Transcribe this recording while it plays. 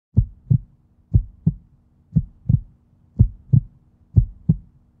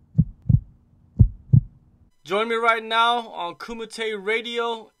Join me right now on Kumite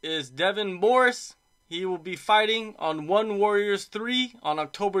Radio is Devon Morris. He will be fighting on One Warriors 3 on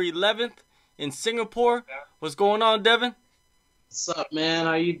October 11th in Singapore. What's going on, Devon? What's up, man?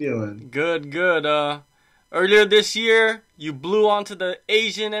 How you doing? Good, good. Earlier this year, you blew onto the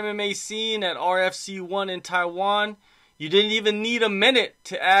Asian MMA scene at RFC1 in Taiwan. You didn't even need a minute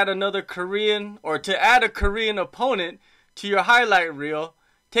to add another Korean or to add a Korean opponent to your highlight reel.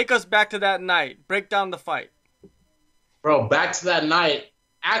 Take us back to that night. Break down the fight. Bro, back to that night.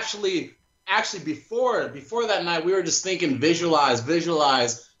 Actually before that night, we were just thinking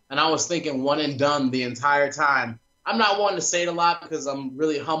visualize, and I was thinking one and done the entire time. I'm not wanting to say it a lot because I'm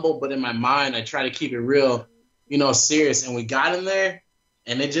really humble, but in my mind, I try to keep it real, serious. And we got in there,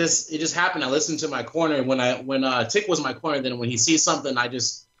 and it just happened. I listened to my corner when Tick was my corner. Then when he sees something,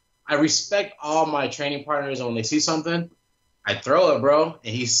 I respect all my training partners, and when they see something, I throw it, bro.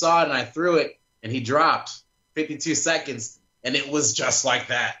 And he saw it, and I threw it, and he dropped 52 seconds, and it was just like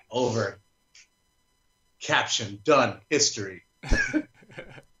that. Over. Caption, done, history.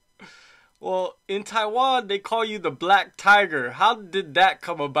 Well, in Taiwan, they call you the Black Tiger. How did that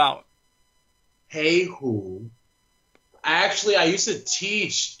come about? Hey, who? I used to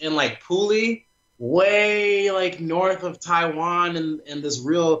teach in Puli, way north of Taiwan, in this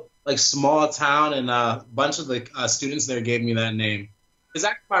real small town, and a bunch of the students there gave me that name. It's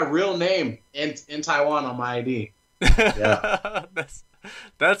actually my real name in Taiwan on my ID. Yeah,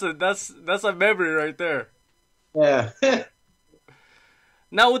 that's a memory right there. Yeah.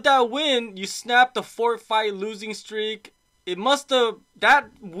 Now with that win, you snapped the 4-fight losing streak. That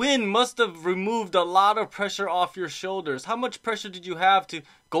win must have removed a lot of pressure off your shoulders. How much pressure did you have to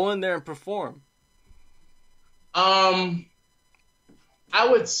go in there and perform? I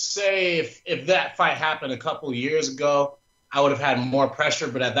would say if that fight happened a couple years ago, I would have had more pressure.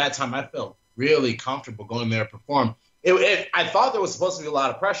 But at that time, I felt really comfortable going there to perform. I thought there was supposed to be a lot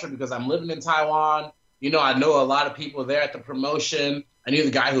of pressure because I'm living in Taiwan. I know a lot of people there at the promotion. I knew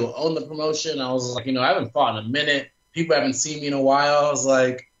the guy who owned the promotion. I was like, I haven't fought in a minute. People haven't seen me in a while. I was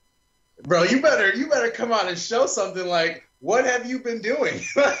like, bro, you better come out and show something. What have you been doing?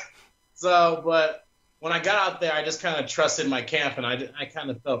 But when I got out there, I just kind of trusted my camp, and I kind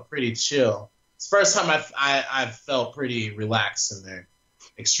of felt pretty chill. It's the first time I've felt pretty relaxed in there,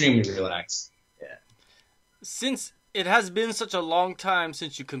 extremely relaxed. Yeah. Since it has been such a long time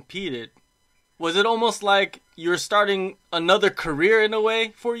since you competed, was it almost like you're starting another career in a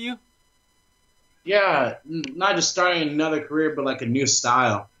way for you? Yeah, not just starting another career, but a new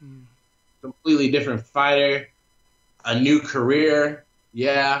style. Completely different fighter, a new career,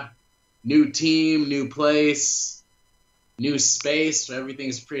 yeah, new team, new place, new space. So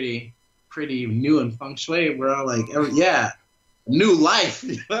everything's pretty new and feng shui, bro. New life.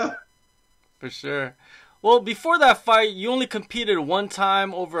 For sure. Well, before that fight, you only competed one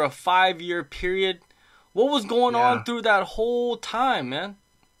time over a 5-year period. What was going on through that whole time, man?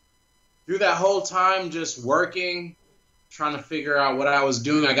 Through that whole time, just working, trying to figure out what I was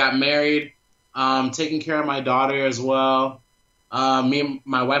doing. I got married, taking care of my daughter as well. Me and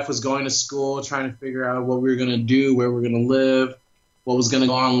my wife was going to school, trying to figure out what we were going to do, where we were going to live, what was going to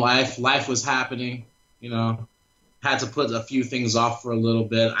go on in life. Life was happening, Had to put a few things off for a little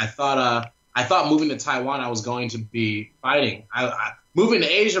bit. I thought moving to Taiwan, I was going to be fighting. Moving to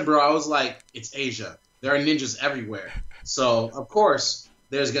Asia, bro, I was like, it's Asia. There are ninjas everywhere. So, of course,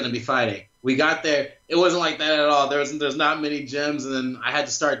 there's going to be fighting. We got there. It wasn't like that at all. There's not many gyms, and then I had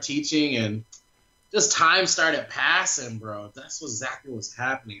to start teaching, and just time started passing, bro. That's exactly what's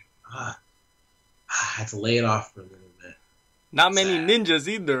happening. I had to lay it off for a little bit. Not many ninjas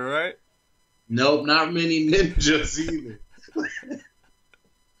either, right? Nope, not many ninjas either.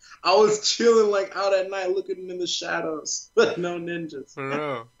 I was chilling out at night looking in the shadows, but no ninjas. For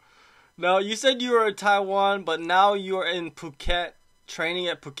real. Now, you said you were in Taiwan, but now you're in Phuket, training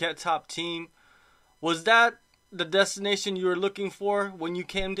at Phuket Top Team. Was that the destination you were looking for when you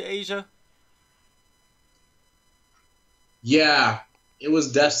came to Asia? Yeah, it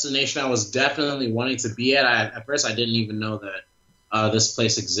was destination I was definitely wanting to be at. At first, I didn't even know that this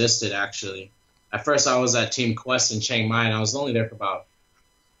place existed, actually. At first, I was at Team Quest in Chiang Mai, and I was only there for about,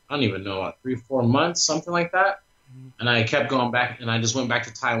 I don't even know, 3-4 months, something like that. And I kept going back, and I just went back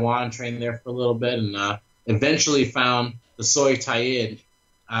to Taiwan, trained there for a little bit, and eventually found the Soi Thai.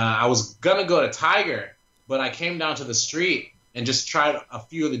 I was going to go to Tiger, but I came down to the street and just tried a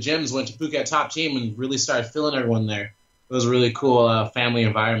few of the gyms, went to Phuket Top Team, and really started feeling everyone there. It was a really cool family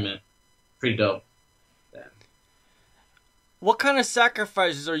environment. Pretty dope. Yeah. What kind of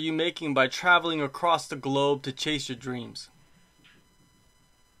sacrifices are you making by traveling across the globe to chase your dreams?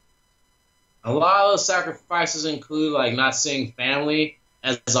 A lot of those sacrifices include like not seeing family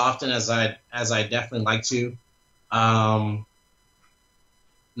as often as I definitely like to. Um,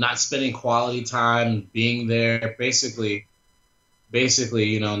 Not spending quality time being there. Basically,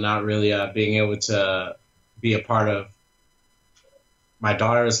 not really being able to be a part of my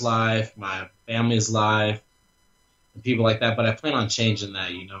daughter's life, my family's life, and people like that. But I plan on changing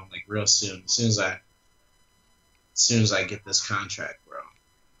that, like real soon. As soon as I get this contract, bro.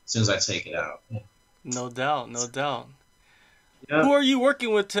 As soon as I take it out. No doubt, no doubt. Yeah. Who are you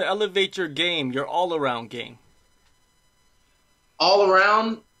working with to elevate your game, your all-around game? All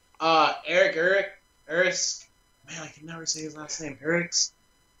around, Eric, man, I can never say his last name, Eric's.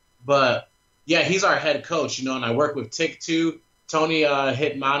 But yeah, he's our head coach, and I work with Tick too, Tony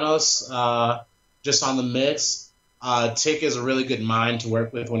Hitmanos, just on the mix. Tick is a really good mind to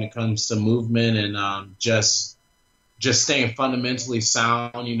work with when it comes to movement and just staying fundamentally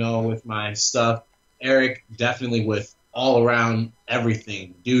sound, with my stuff. Eric definitely with all around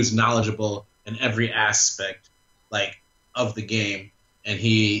everything. Dude's knowledgeable in every aspect, like of the game, and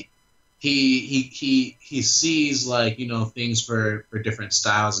he sees like things for different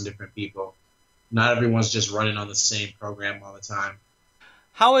styles and different people. Not everyone's just running on the same program all the time.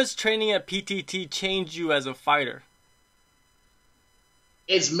 How has training at PTT changed you as a fighter?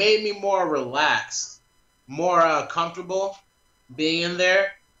 It's made me more relaxed, more comfortable being in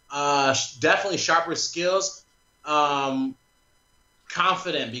there. Definitely sharper skills. Confident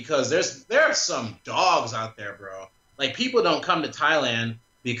because there are some dogs out there, bro. Like people don't come to Thailand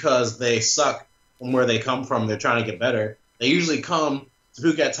because they suck from where they come from. They're trying to get better. They usually come to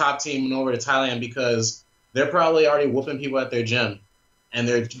Phuket Top Team and over to Thailand because they're probably already whooping people at their gym, and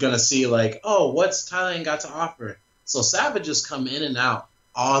they're gonna see like, oh, what's Thailand got to offer? So savages come in and out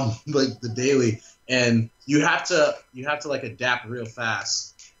on like the daily, and you have to like adapt real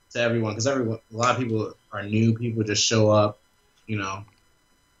fast to everyone because a lot of people are new. People just show up,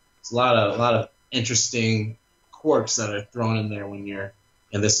 It's a lot of interesting quirks that are thrown in there when you're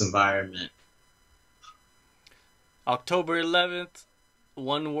in this environment. October 11th,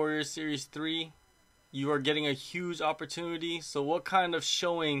 One Warrior Series 3. You are getting a huge opportunity. So what kind of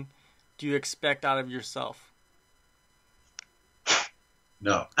showing do you expect out of yourself?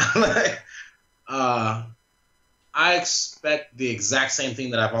 No. I expect the exact same thing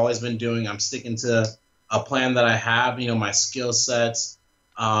that I've always been doing. I'm sticking to a plan that I have, my skill sets.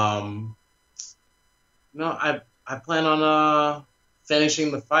 I plan on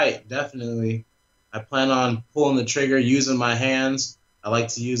finishing the fight, definitely. I plan on pulling the trigger, using my hands. I like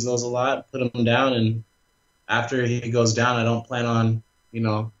to use those a lot, put them down, and after he goes down, I don't plan on,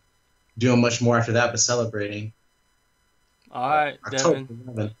 doing much more after that but celebrating. All right, October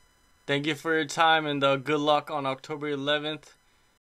Devon. 11th. Thank you for your time and good luck on October 11th.